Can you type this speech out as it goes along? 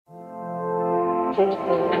Waking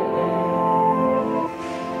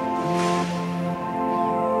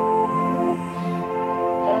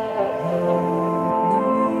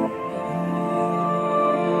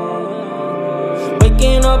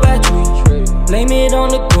up at 3, blame it on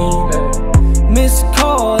the green. Missed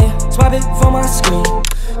call, yeah, swipe it from my screen.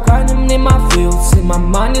 Grinding in my fields, in my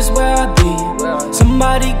mind is where I be.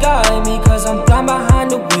 Somebody guide me, cause I'm down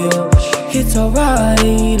behind the wheel. It's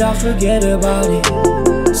alright, I'll forget about it.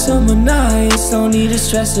 Summer nights, don't need to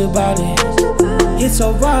stress about it. It's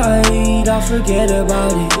alright, I'll forget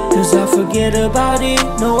about it. Cause I forget about it,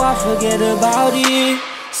 no I forget about it.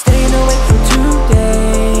 Staying awake for 2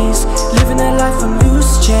 days, living that life on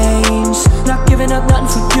loose change. Not giving up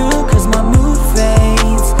nothing for you, cause my mood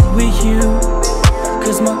fades with you.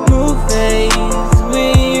 Cause my mood fades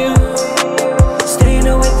with you. Staying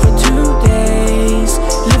awake for 2 days,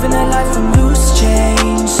 living that life on loose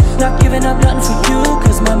change. Not giving up nothing for you,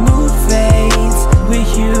 cause my mood fades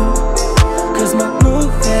with you. Cause my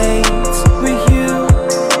mood fades with you.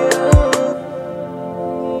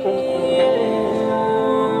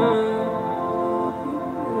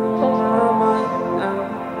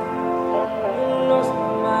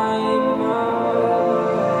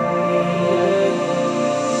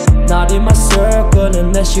 Not in my circle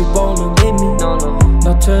unless you rolling with me.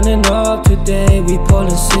 Not turning up today, we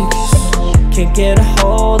pulling six. Can't get a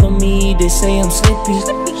hold on me, they say I'm slippy.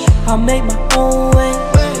 I make my own way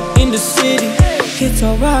in the city. It's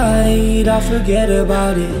alright, I'll forget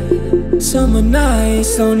about it. Summer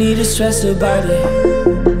nights, don't need to stress about it.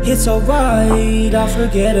 It's alright, I'll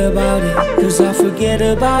forget about it. Cause I forget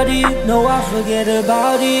about it, no I forget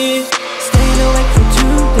about it. Staying awake for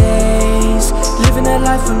 2 days, living that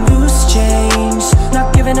life on loose change.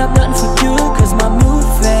 Not giving up nothing for you, cause my mood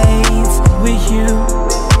fades with you.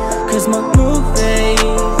 Cause my mood fades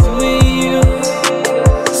with you.